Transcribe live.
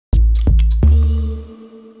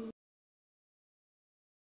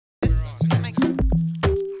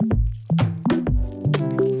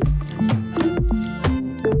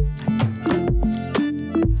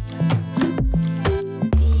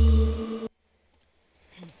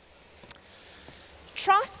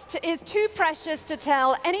is too precious to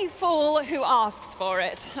tell any fool who asks for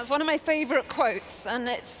it. That's one of my favorite quotes, and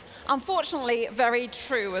it's unfortunately very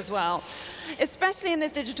true as well, especially in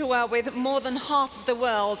this digital world with more than half of the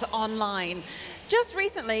world online. Just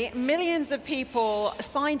recently, millions of people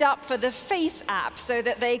signed up for the Face app so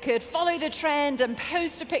that they could follow the trend and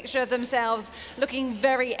post a picture of themselves looking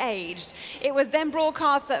very aged. It was then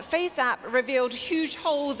broadcast that Face app revealed huge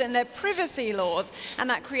holes in their privacy laws, and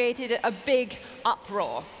that created a big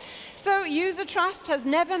uproar. So user trust has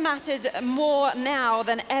never mattered more now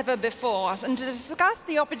than ever before. And to discuss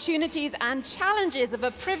the opportunities and challenges of a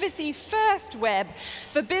privacy-first web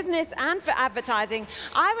for business and for advertising,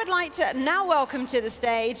 I would like to now welcome to the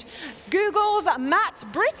stage Google's Matt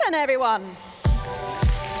Brittin, everyone.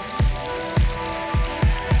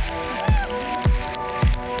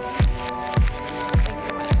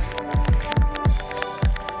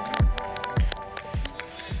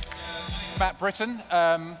 Matt Brittin.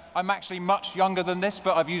 I'm actually much younger than this,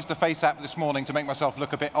 but I've used the Face app this morning to make myself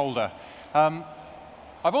look a bit older. I've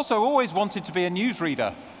also always wanted to be a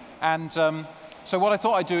newsreader, and so what I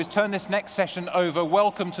thought I'd do is turn this next session over.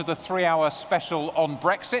 Welcome to the 3-hour special on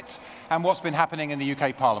Brexit and what's been happening in the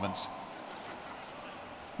UK Parliament.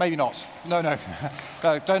 Maybe not. No, no.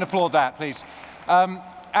 No, don't applaud that, please.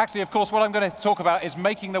 Actually, of course, what I'm going to talk about is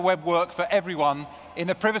making the web work for everyone in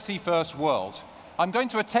a privacy-first world. I'm going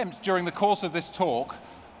to attempt, during the course of this talk,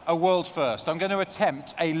 a world first. I'm going to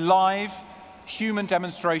attempt a live human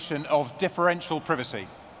demonstration of differential privacy.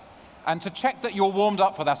 And to check that you're warmed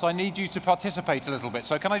up for that, I need you to participate a little bit.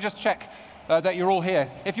 So can I just check that you're all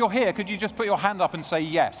here? If you're here, could you just put your hand up and say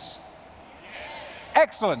yes? Yes.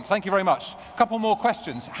 Excellent. Thank you very much. A couple more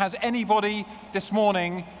questions. Has anybody this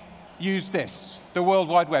morning used this, the World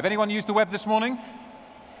Wide Web? Anyone used the web this morning?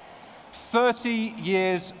 30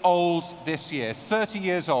 years old this year, 30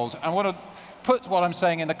 years old. I want to put what I'm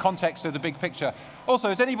saying in the context of the big picture. Also,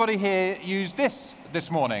 has anybody here used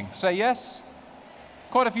this morning? Say yes.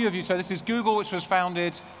 Quite a few of you. So this is Google, which was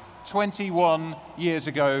founded 21 years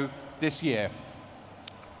ago this year.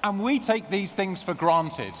 And we take these things for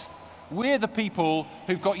granted. We're the people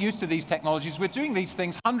who've got used to these technologies. We're doing these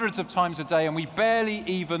things hundreds of times a day, and we barely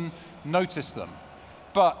even notice them.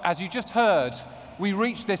 But as you just heard, we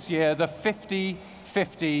reached this year the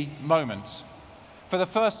 50-50 moment. For the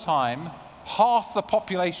first time, half the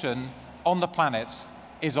population on the planet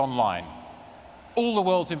is online. All the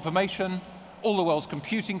world's information, all the world's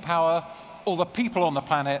computing power, all the people on the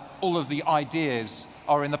planet, all of the ideas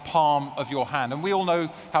are in the palm of your hand. And we all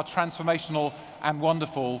know how transformational and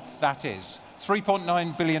wonderful that is.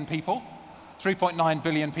 3.9 billion people, 3.9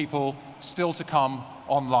 billion people still to come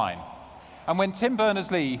online. And when Tim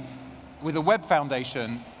Berners-Lee, with the Web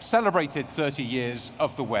Foundation, celebrated 30 years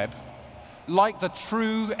of the web, like the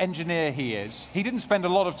true engineer he is, he didn't spend a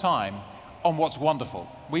lot of time on what's wonderful.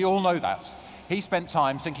 We all know that. He spent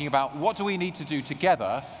time thinking about what do we need to do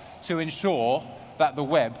together to ensure that the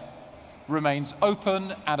web remains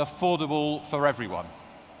open and affordable for everyone.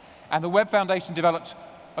 And the Web Foundation developed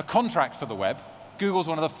a contract for the web. Google's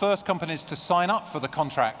one of the first companies to sign up for the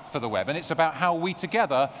contract for the web, and it's about how we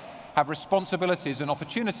together have responsibilities and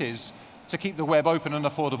opportunities to keep the web open and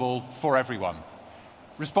affordable for everyone.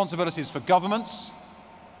 Responsibilities for governments,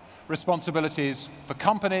 responsibilities for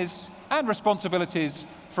companies, and responsibilities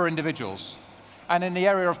for individuals. And in the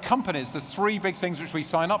area of companies, the three big things which we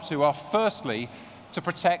sign up to are, firstly, to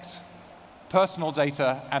protect personal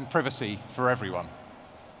data and privacy for everyone.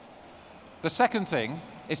 The second thing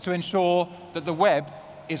is to ensure that the web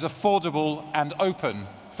is affordable and open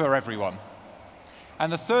for everyone.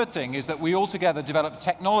 And the third thing is that we all together develop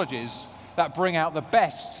technologies that bring out the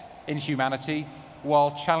best in humanity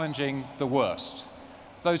while challenging the worst.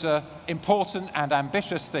 Those are important and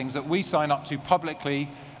ambitious things that we sign up to publicly,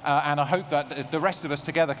 and I hope that the rest of us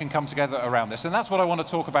together can come together around this. And that's what I want to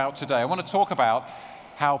talk about today. I want to talk about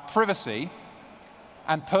how privacy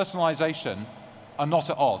and personalization are not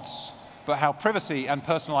at odds, but how privacy and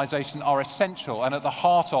personalization are essential and at the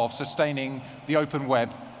heart of sustaining the open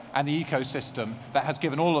web and the ecosystem that has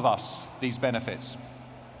given all of us these benefits.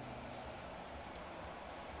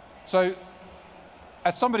 So,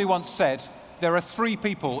 as somebody once said, there are three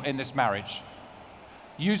people in this marriage: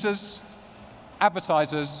 users,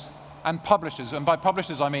 advertisers, and publishers. And by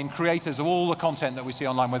publishers, I mean creators of all the content that we see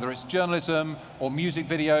online, whether it's journalism or music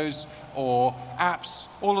videos or apps,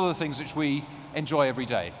 all of the things which we enjoy every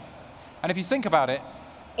day. And if you think about it,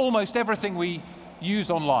 almost everything we use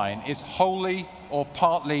online is wholly or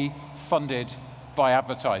partly funded by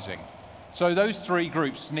advertising. So those three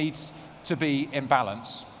groups need to be in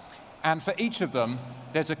balance. And for each of them,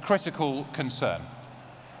 there's a critical concern.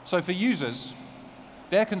 So for users,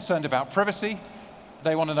 They're concerned about privacy.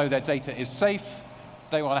 They want to know their data is safe.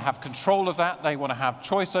 They want to have control of that. They want to have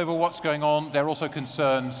choice over what's going on. They're also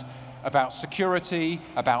concerned about security,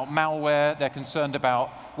 about malware. They're concerned about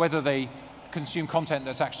whether they consume content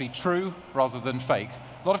that's actually true rather than fake.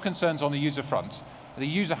 A lot of concerns on the user front. The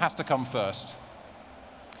user has to come first.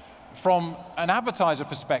 From an advertiser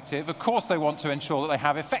perspective, of course they want to ensure that they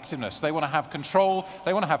have effectiveness. They want to have control.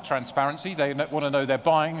 They want to have transparency. They want to know they're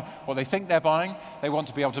buying what they think they're buying. They want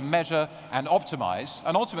to be able to measure and optimize.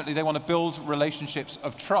 And ultimately, they want to build relationships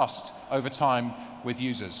of trust over time with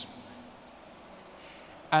users.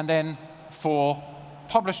 And then for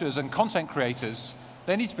publishers and content creators,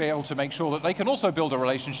 they need to be able to make sure that they can also build a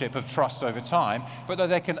relationship of trust over time, but that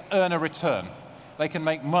they can earn a return. They can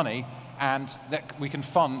make money, and that we can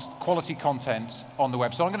fund quality content on the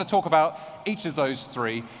web. So I'm going to talk about each of those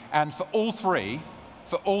three. And for all three,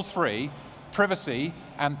 privacy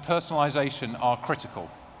and personalization are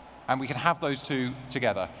critical. And we can have those two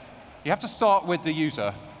together. You have to start with the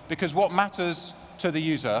user, because what matters to the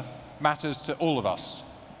user matters to all of us.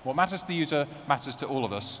 What matters to the user matters to all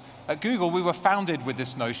of us. At Google, we were founded with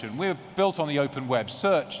this notion. We're built on the open web.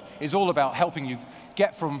 Search is all about helping you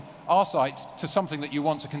get from our site to something that you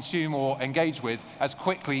want to consume or engage with as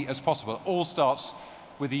quickly as possible. It all starts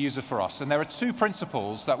with the user for us. And there are two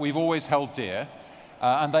principles that we've always held dear,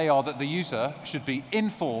 and they are that the user should be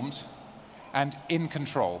informed and in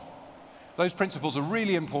control. Those principles are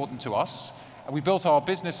really important to us. We built our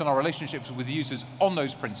business and our relationships with users on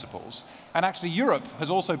those principles. And actually, Europe has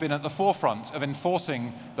also been at the forefront of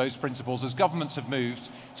enforcing those principles as governments have moved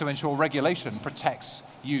to ensure regulation protects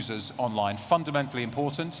users online. Fundamentally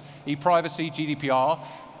important. E-privacy, GDPR,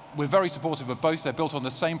 we're very supportive of both. They're built on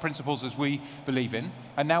the same principles as we believe in.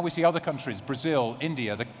 And now we see other countries, Brazil,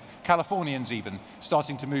 India, the Californians even,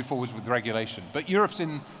 starting to move forward with regulation. But Europe's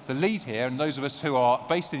in the lead here, and those of us who are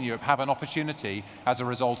based in Europe have an opportunity as a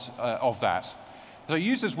result of that. So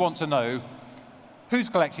users want to know who's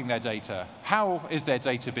collecting their data, how is their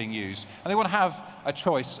data being used, and they want to have a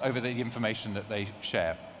choice over the information that they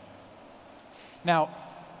share. Now,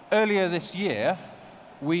 earlier this year,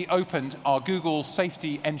 we opened our Google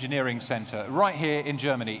Safety Engineering Center right here in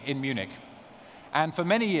Germany, in Munich. And for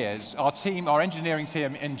many years, our engineering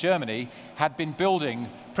team in Germany had been building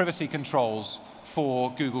privacy controls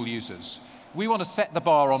for Google users. We want to set the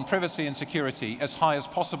bar on privacy and security as high as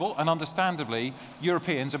possible, and understandably,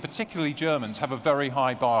 Europeans, and particularly Germans, have a very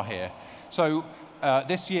high bar here. So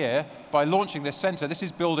this year, by launching this center, this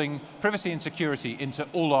is building privacy and security into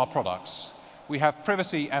all our products. We have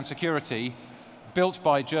privacy and security built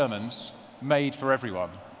by Germans, made for everyone.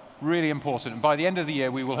 Really important. And by the end of the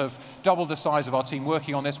year, we will have doubled the size of our team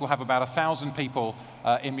working on this. We'll have about 1,000 people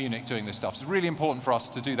in Munich doing this stuff. So it's really important for us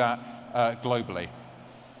to do that globally.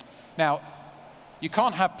 Now, you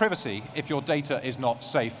can't have privacy if your data is not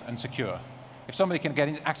safe and secure. If somebody can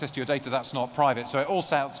get access to your data, that's not private. So it all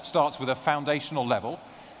starts with a foundational level.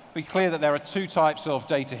 Be clear that there are two types of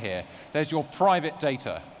data here. There's your private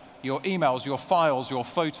data, your emails, your files, your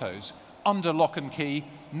photos, under lock and key,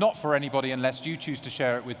 not for anybody unless you choose to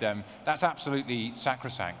share it with them. That's absolutely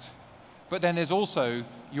sacrosanct. But then there's also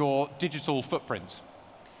your digital footprint,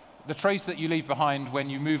 the trace that you leave behind when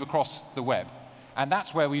you move across the web. And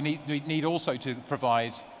that's where we need also to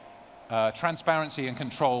provide transparency and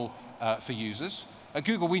control for users. At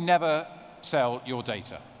Google, we never sell your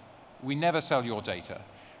data. We never sell your data.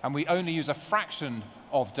 And we only use a fraction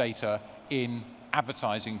of data in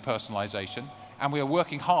advertising personalization. And we are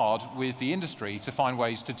working hard with the industry to find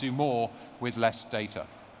ways to do more with less data.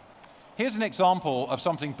 Here's an example of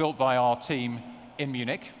something built by our team in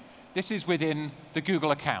Munich. This is within the Google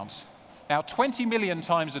account. Now, 20 million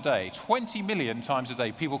times a day,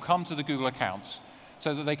 people come to the Google account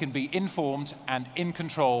so that they can be informed and in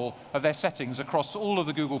control of their settings across all of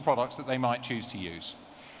the Google products that they might choose to use.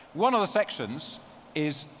 One of the sections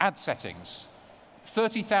is ad settings.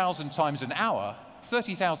 30,000 times an hour,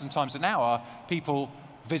 people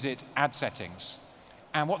visit ad settings.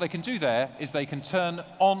 And what they can do there is they can turn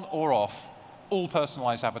on or off all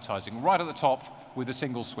personalized advertising right at the top with a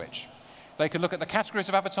single switch. They can look at the categories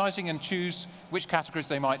of advertising and choose which categories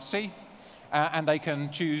they might see, and they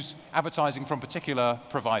can choose advertising from particular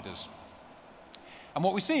providers. And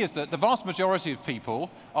what we see is that the vast majority of people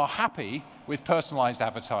are happy with personalized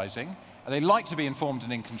advertising. They like to be informed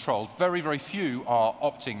and in control. Very, very few are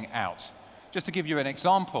opting out. Just to give you an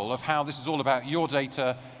example of how this is all about your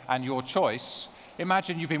data and your choice,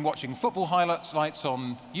 imagine you've been watching football highlights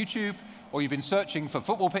on YouTube, or you've been searching for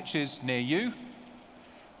football pitches near you.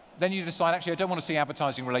 Then you decide, actually, I don't want to see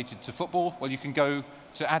advertising related to football. Well, you can go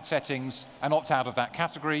to ad settings and opt out of that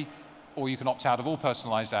category. or you can opt out of all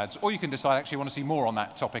personalized ads, or you can decide actually you want to see more on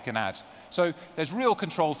that topic and ad. So there's real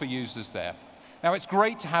control for users there. Now, it's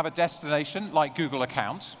great to have a destination like Google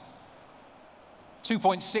account.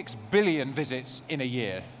 2.6 billion visits in a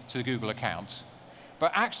year to the Google account.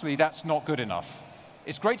 But actually, that's not good enough.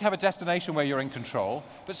 It's great to have a destination where you're in control,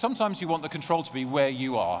 but sometimes you want the control to be where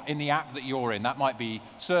you are, in the app that you're in. That might be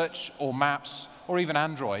search or maps or even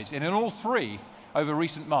Android. And in all three, over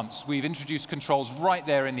recent months, we've introduced controls right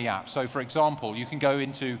there in the app. So for example, you can go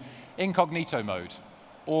into incognito mode,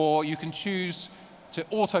 or you can choose to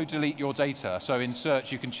auto-delete your data. So in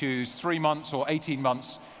search, you can choose 3 months or 18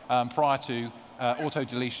 months prior to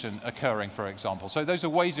auto-deletion occurring, for example. So those are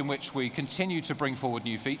ways in which we continue to bring forward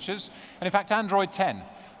new features. And in fact, Android 10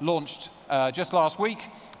 launched just last week.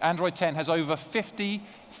 Android 10 has over 50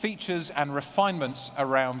 features and refinements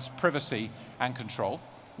around privacy and control.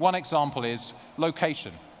 One example is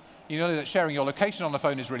location. You know that sharing your location on the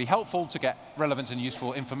phone is really helpful to get relevant and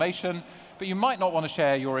useful information, but you might not want to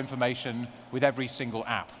share your information with every single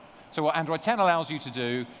app. So what Android 10 allows you to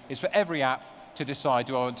do is for every app to decide,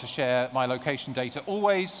 do I want to share my location data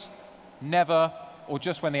always, never, or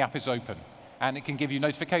just when the app is open? And it can give you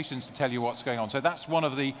notifications to tell you what's going on. So that's one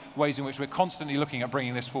of the ways in which we're constantly looking at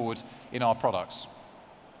bringing this forward in our products.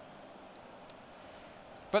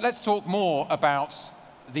 But let's talk more about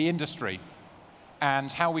the industry and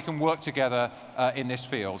how we can work together in this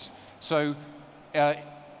field. So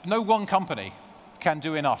no one company can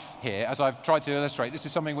do enough here. As I've tried to illustrate, this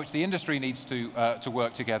is something which the industry needs to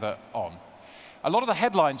work together on. A lot of the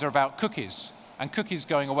headlines are about cookies and cookies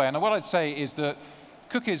going away. And what I'd say is that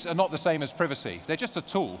cookies are not the same as privacy. They're just a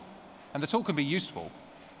tool, and the tool can be useful.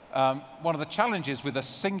 One of the challenges with a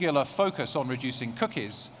singular focus on reducing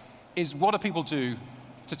cookies is what do people do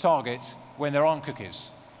to target when there aren't cookies?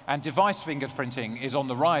 And device fingerprinting is on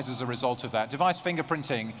the rise as a result of that. Device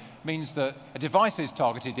fingerprinting means that a device is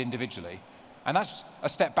targeted individually. And that's a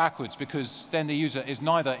step backwards because then the user is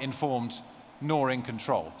neither informed nor in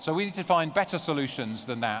control. So we need to find better solutions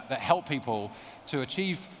than that help people to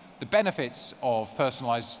achieve the benefits of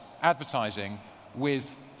personalized advertising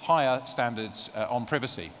with higher standards on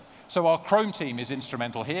privacy. So our Chrome team is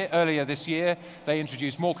instrumental here. Earlier this year, they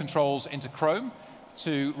introduced more controls into Chrome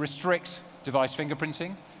to restrict device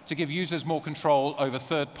fingerprinting, to give users more control over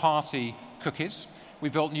third-party cookies. We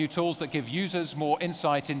built new tools that give users more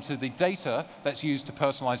insight into the data that's used to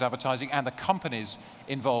personalize advertising and the companies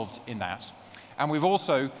involved in that. And we've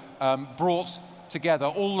also brought together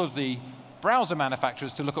all of the browser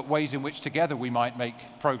manufacturers to look at ways in which together we might make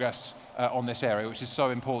progress on this area, which is so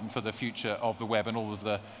important for the future of the web and all of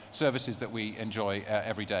the services that we enjoy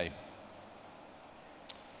every day.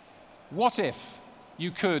 What if you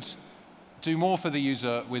could do more for the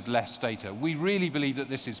user with less data? We really believe that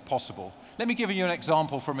this is possible. Let me give you an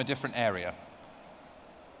example from a different area.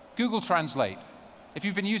 Google Translate. If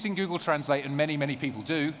you've been using Google Translate, and many, many people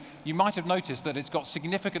do, you might have noticed that it's got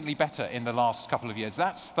significantly better in the last couple of years.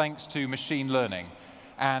 That's thanks to machine learning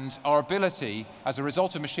and our ability, as a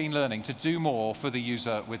result of machine learning, to do more for the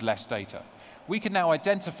user with less data. We can now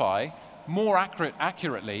identify more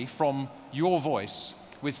accurately from your voice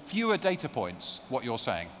with fewer data points what you're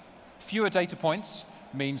saying. Fewer data points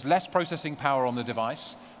means less processing power on the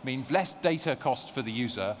device, means less data cost for the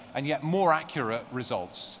user, and yet more accurate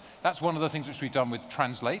results. That's one of the things which we've done with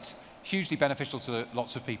Translate, hugely beneficial to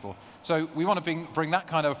lots of people. So we want to bring that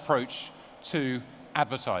kind of approach to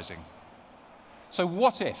advertising. So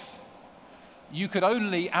what if you could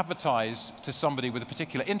only advertise to somebody with a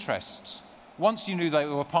particular interest once you knew they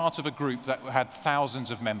were part of a group that had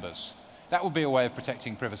thousands of members? That would be a way of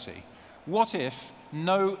protecting privacy. What if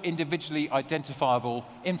no individually identifiable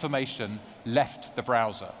information left the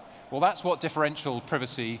browser? Well, that's what differential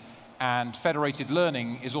privacy and federated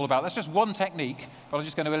learning is all about. That's just one technique, but I'm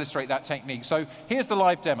just going to illustrate that technique. So here's the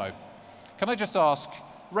live demo. Can I just ask,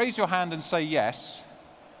 raise your hand and say yes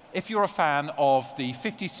if you're a fan of the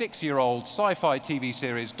 56-year-old sci-fi TV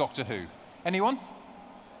series Doctor Who. Anyone?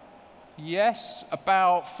 Yes,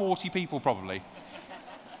 about 40 people probably.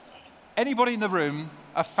 Anybody in the room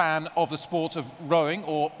a fan of the sport of rowing,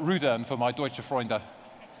 or Rudern for my Deutsche Freunde?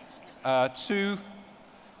 2,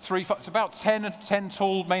 3, 4, it's about 10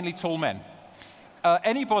 tall, mainly tall men.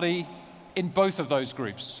 Anybody in both of those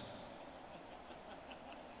groups?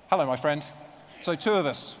 Hello, my friend. So 2 of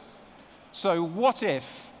us. So what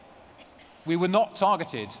if we were not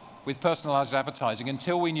targeted with personalized advertising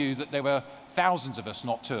until we knew that there were thousands of us,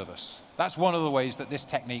 not 2 of us? That's one of the ways that this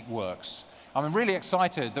technique works. I'm really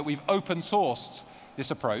excited that we've open sourced this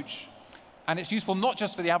approach, and it's useful not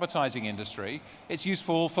just for the advertising industry, it's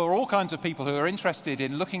useful for all kinds of people who are interested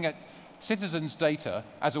in looking at citizens' data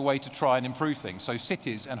as a way to try and improve things. So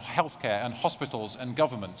cities and healthcare and hospitals and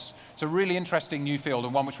governments. It's a really interesting new field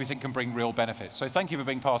and one which we think can bring real benefits. So thank you for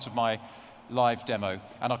being part of my live demo,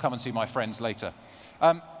 and I'll come and see my friends later.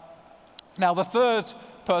 Now, the third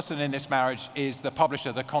person in this marriage is the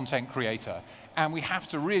publisher, the content creator. And we have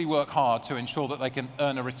to really work hard to ensure that they can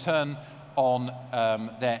earn a return on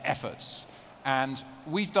their efforts. And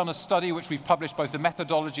we've done a study which we've published both the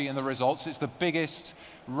methodology and the results. It's the biggest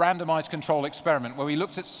randomized control experiment where we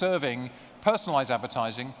looked at serving personalized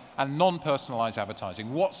advertising and non-personalized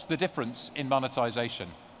advertising. What's the difference in monetization?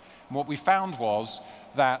 And what we found was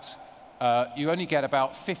that you only get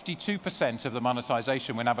about 52% of the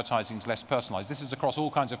monetization when advertising is less personalized. This is across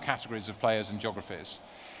all kinds of categories of players and geographies.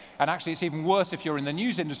 And actually, it's even worse if you're in the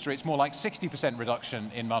news industry. It's more like 60%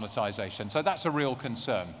 reduction in monetization. So that's a real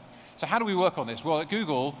concern. So how do we work on this? Well, at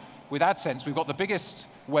Google, with AdSense, we've got the biggest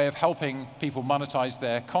way of helping people monetize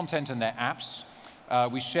their content and their apps.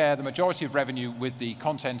 We share the majority of revenue with the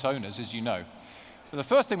content owners, as you know. But the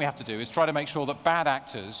first thing we have to do is try to make sure that bad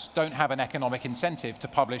actors don't have an economic incentive to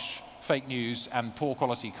publish fake news and poor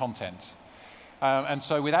quality content. And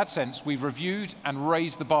so with AdSense, we've reviewed and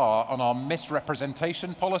raised the bar on our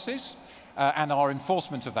misrepresentation policies and our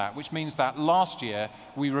enforcement of that, which means that last year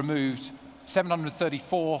we removed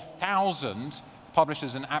 734,000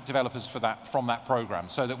 publishers and app developers from that program,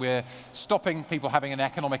 so that we're stopping people having an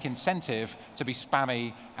economic incentive to be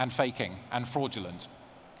spammy and faking and fraudulent.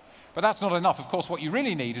 But that's not enough. Of course, what you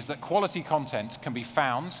really need is that quality content can be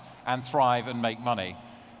found and thrive and make money.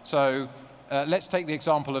 So let's take the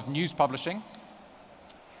example of news publishing.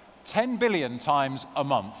 10 billion times a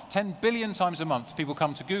month, 10 billion times a month, people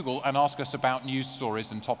come to Google and ask us about news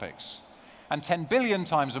stories and topics. And 10 billion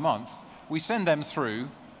times a month, we send them through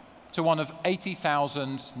to one of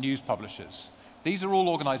 80,000 news publishers. These are all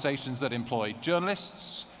organizations that employ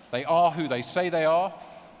journalists. They are who they say they are.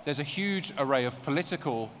 There's a huge array of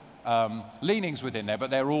political leanings within there,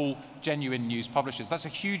 but they're all genuine news publishers. That's a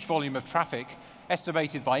huge volume of traffic,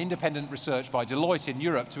 estimated by independent research by Deloitte in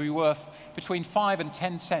Europe to be worth between 5 and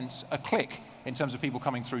 10 cents a click in terms of people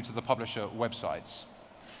coming through to the publisher websites.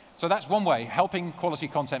 So that's one way, helping quality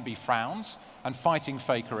content be found and fighting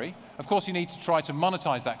fakery. Of course, you need to try to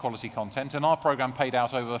monetize that quality content, and our program paid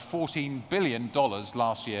out over $14 billion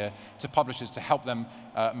last year to publishers to help them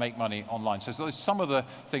make money online. So those are some of the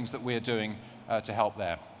things that we're doing to help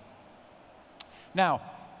there. Now,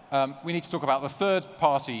 we need to talk about the third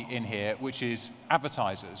party in here, which is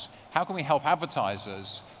advertisers. How can we help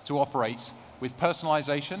advertisers to operate with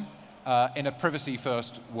personalization in a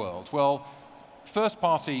privacy-first world? Well,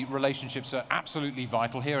 first-party relationships are absolutely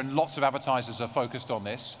vital here, and lots of advertisers are focused on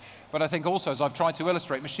this. But I think also, as I've tried to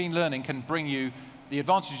illustrate, machine learning can bring you the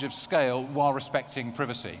advantage of scale while respecting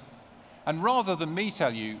privacy. And rather than me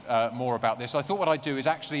tell you more about this, I thought what I'd do is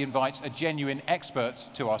actually invite a genuine expert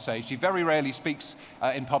to our stage. She very rarely speaks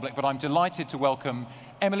in public, but I'm delighted to welcome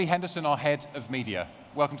Emily Henderson, our head of media.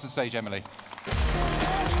 Welcome to the stage, Emily.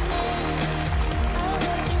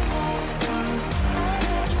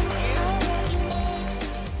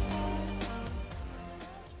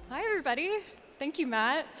 Hi, everybody. Thank you,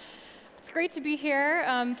 Matt. It's great to be here.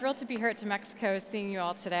 I'm thrilled to be here at Mexico, seeing you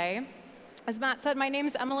all today. As Matt said, my name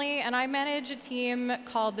is Emily, and I manage a team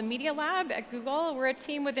called the Media Lab at Google. We're a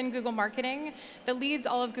team within Google Marketing that leads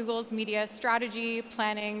all of Google's media strategy,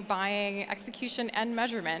 planning, buying, execution, and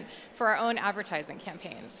measurement for our own advertising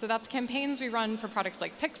campaigns. So that's campaigns we run for products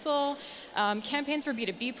like Pixel, campaigns for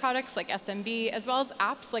B2B products like SMB, as well as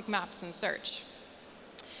apps like Maps and Search.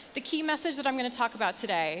 The key message that I'm going to talk about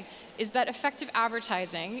today is that effective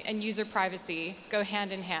advertising and user privacy go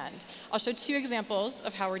hand in hand. I'll show 2 examples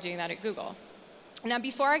of how we're doing that at Google. Now,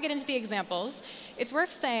 before I get into the examples, it's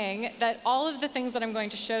worth saying that all of the things that I'm going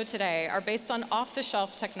to show today are based on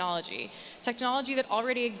off-the-shelf technology, technology that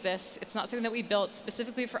already exists. It's not something that we built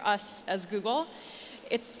specifically for us as Google.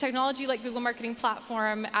 It's technology like Google Marketing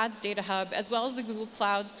Platform, Ads Data Hub, as well as the Google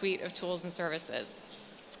Cloud suite of tools and services.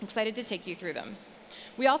 I'm excited to take you through them.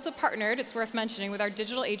 We also partnered, it's worth mentioning, with our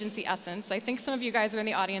digital agency Essence. I think some of you guys are in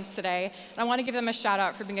the audience today, and I want to give them a shout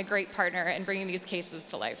out for being a great partner in bringing these cases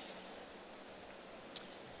to life.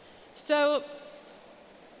 So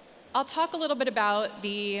I'll talk a little bit about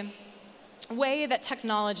the way that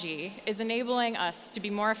technology is enabling us to be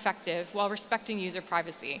more effective while respecting user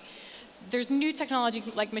privacy. There's new technology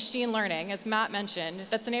like machine learning, as Matt mentioned,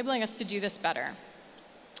 that's enabling us to do this better.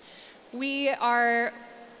 We are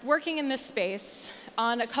working in this space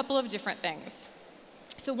on a couple of different things.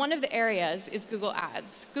 So one of the areas is Google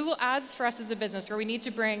Ads. Google Ads for us is a business where we need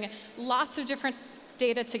to bring lots of different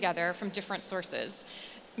data together from different sources.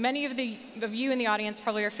 Many of you in the audience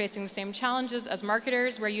probably are facing the same challenges as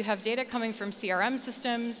marketers, where you have data coming from CRM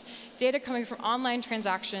systems, data coming from online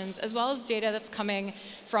transactions, as well as data that's coming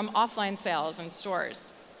from offline sales and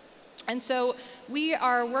stores. And so we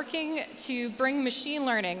are working to bring machine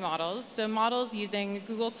learning models, so models using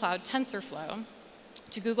Google Cloud TensorFlow,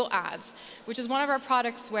 to Google Ads, which is one of our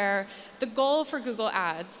products where the goal for Google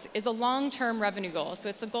Ads is a long-term revenue goal. So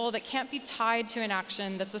it's a goal that can't be tied to an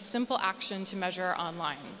action that's a simple action to measure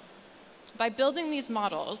online. By building these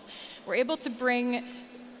models, we're able to bring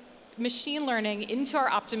machine learning into our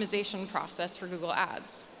optimization process for Google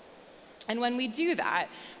Ads. And when we do that,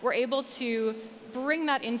 we're able to bring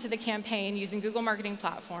that into the campaign using Google Marketing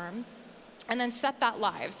Platform, and then set that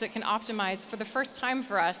live so it can optimize for the first time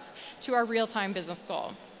for us to our real-time business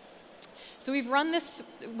goal. So we've run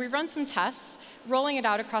some tests, rolling it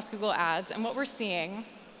out across Google Ads, and what we're seeing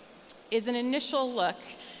is an initial look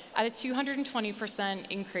at a 220%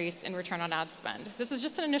 increase in return on ad spend. This was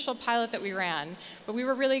just an initial pilot that we ran, but we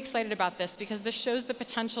were really excited about this because this shows the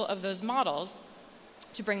potential of those models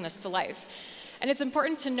to bring this to life. And it's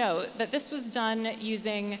important to note that this was done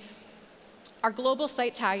using our global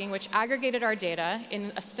site tagging, which aggregated our data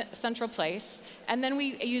in a central place, and then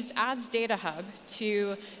we used Ads Data Hub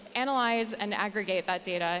to analyze and aggregate that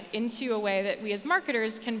data into a way that we as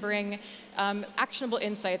marketers can bring actionable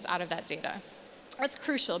insights out of that data. That's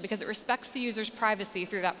crucial because it respects the user's privacy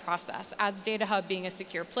through that process, Ads Data Hub being a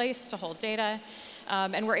secure place to hold data,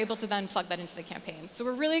 and we're able to then plug that into the campaign. So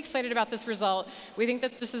we're really excited about this result. We think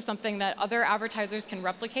that this is something that other advertisers can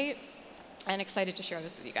replicate, and excited to share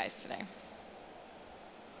this with you guys today.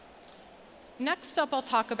 Next up, I'll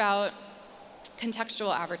talk about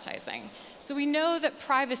contextual advertising. So we know that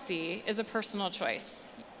privacy is a personal choice.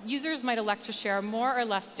 Users might elect to share more or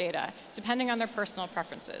less data, depending on their personal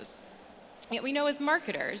preferences. Yet we know as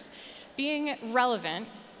marketers, being relevant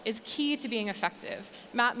is key to being effective.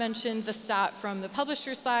 Matt mentioned the stat from the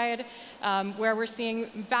publisher side, where we're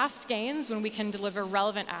seeing vast gains when we can deliver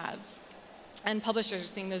relevant ads. And publishers are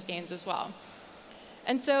seeing those gains as well.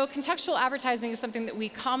 And so contextual advertising is something that we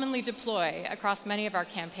commonly deploy across many of our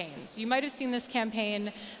campaigns. You might have seen this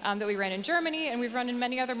campaign that we ran in Germany, and we've run in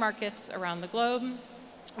many other markets around the globe,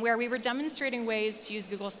 where we were demonstrating ways to use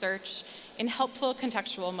Google Search in helpful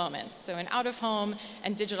contextual moments, so in out-of-home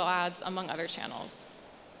and digital ads, among other channels.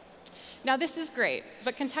 Now, this is great,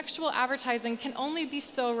 but contextual advertising can only be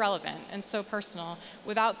so relevant and so personal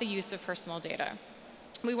without the use of personal data.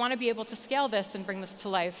 We want to be able to scale this and bring this to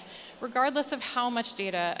life, regardless of how much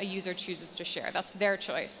data a user chooses to share. That's their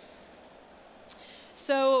choice.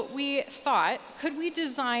 So we thought, could we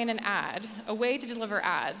design an ad, a way to deliver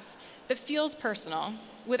ads, that feels personal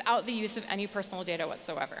without the use of any personal data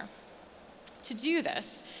whatsoever? To do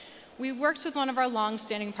this, we worked with one of our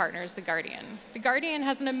long-standing partners, The Guardian. The Guardian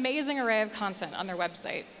has an amazing array of content on their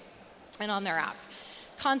website and on their app.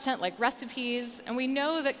 Content like recipes, and we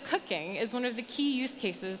know that cooking is one of the key use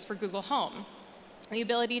cases for Google Home. The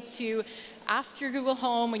ability to ask your Google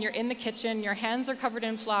Home when you're in the kitchen, your hands are covered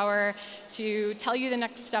in flour, to tell you the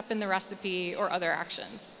next step in the recipe or other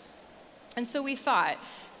actions. And so we thought,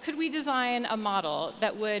 could we design a model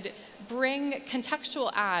that would bring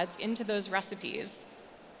contextual ads into those recipes?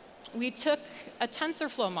 We took a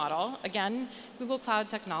TensorFlow model, again, Google Cloud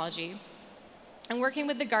technology, and working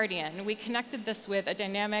with The Guardian, we connected this with a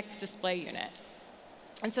dynamic display unit.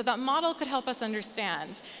 And so that model could help us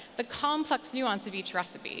understand the complex nuance of each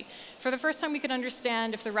recipe. For the first time, we could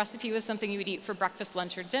understand if the recipe was something you would eat for breakfast,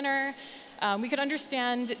 lunch, or dinner. We could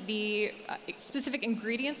understand the specific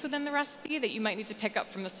ingredients within the recipe that you might need to pick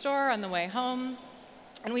up from the store on the way home.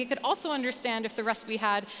 And we could also understand if the recipe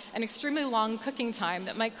had an extremely long cooking time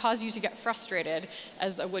that might cause you to get frustrated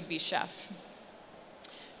as a would-be chef.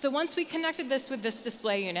 So once we connected this with this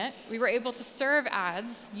display unit, we were able to serve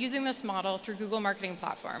ads using this model through Google Marketing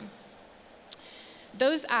Platform.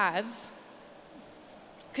 Those ads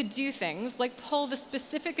could do things like pull the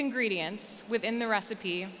specific ingredients within the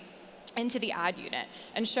recipe into the ad unit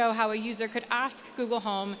and show how a user could ask Google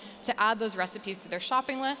Home to add those recipes to their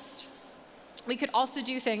shopping list. We could also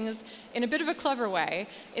do things in a bit of a clever way.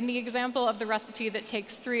 In the example of the recipe that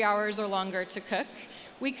takes 3 hours or longer to cook,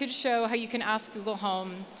 we could show how you can ask Google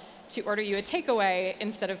Home to order you a takeaway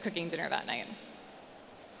instead of cooking dinner that night.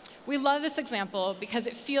 We love this example because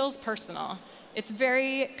it feels personal. It's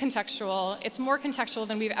very contextual. It's more contextual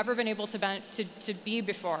than we've ever been able to be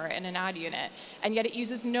before in an ad unit, and yet it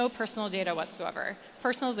uses no personal data whatsoever.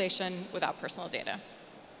 Personalization without personal data.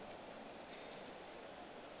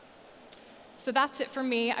 So that's it for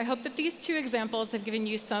me. I hope that these two examples have given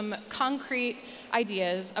you some concrete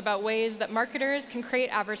ideas about ways that marketers can create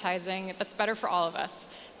advertising that's better for all of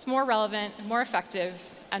us. It's more relevant, more effective,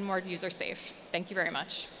 and more user safe. Thank you very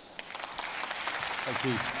much. Thank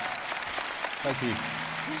you. Thank you.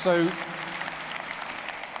 So,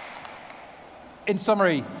 in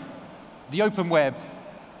summary, the open web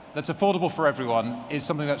that's affordable for everyone is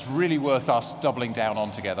something that's really worth us doubling down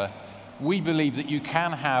on together. We believe that you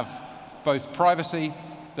can have both privacy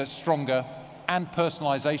that's stronger and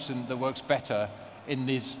personalization that works better in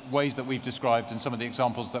these ways that we've described and some of the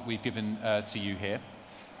examples that we've given to you here.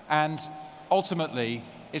 And ultimately,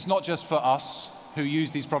 it's not just for us who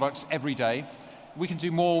use these products every day. We can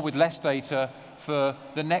do more with less data for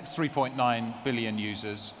the next 3.9 billion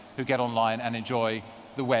users who get online and enjoy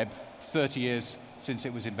the web 30 years since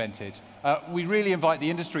it was invented. We really invite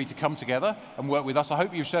the industry to come together and work with us. I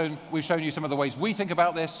hope we've shown you some of the ways we think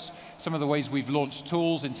about this, some of the ways we've launched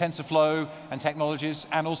tools in TensorFlow and technologies,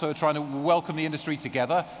 and also trying to welcome the industry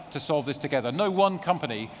together to solve this together. No one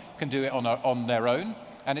company can do it on their own,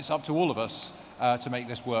 and it's up to all of us to make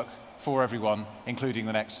this work for everyone, including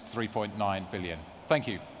the next 3.9 billion. Thank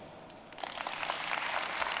you.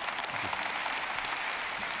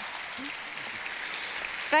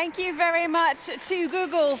 Thank you very much to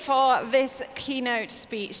Google for this keynote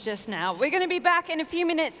speech just now. We're going to be back in a few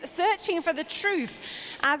minutes searching for the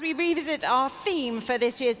truth as we revisit our theme for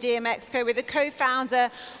this year's GM Expo with the co-founder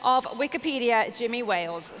of Wikipedia, Jimmy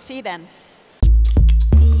Wales. See you then.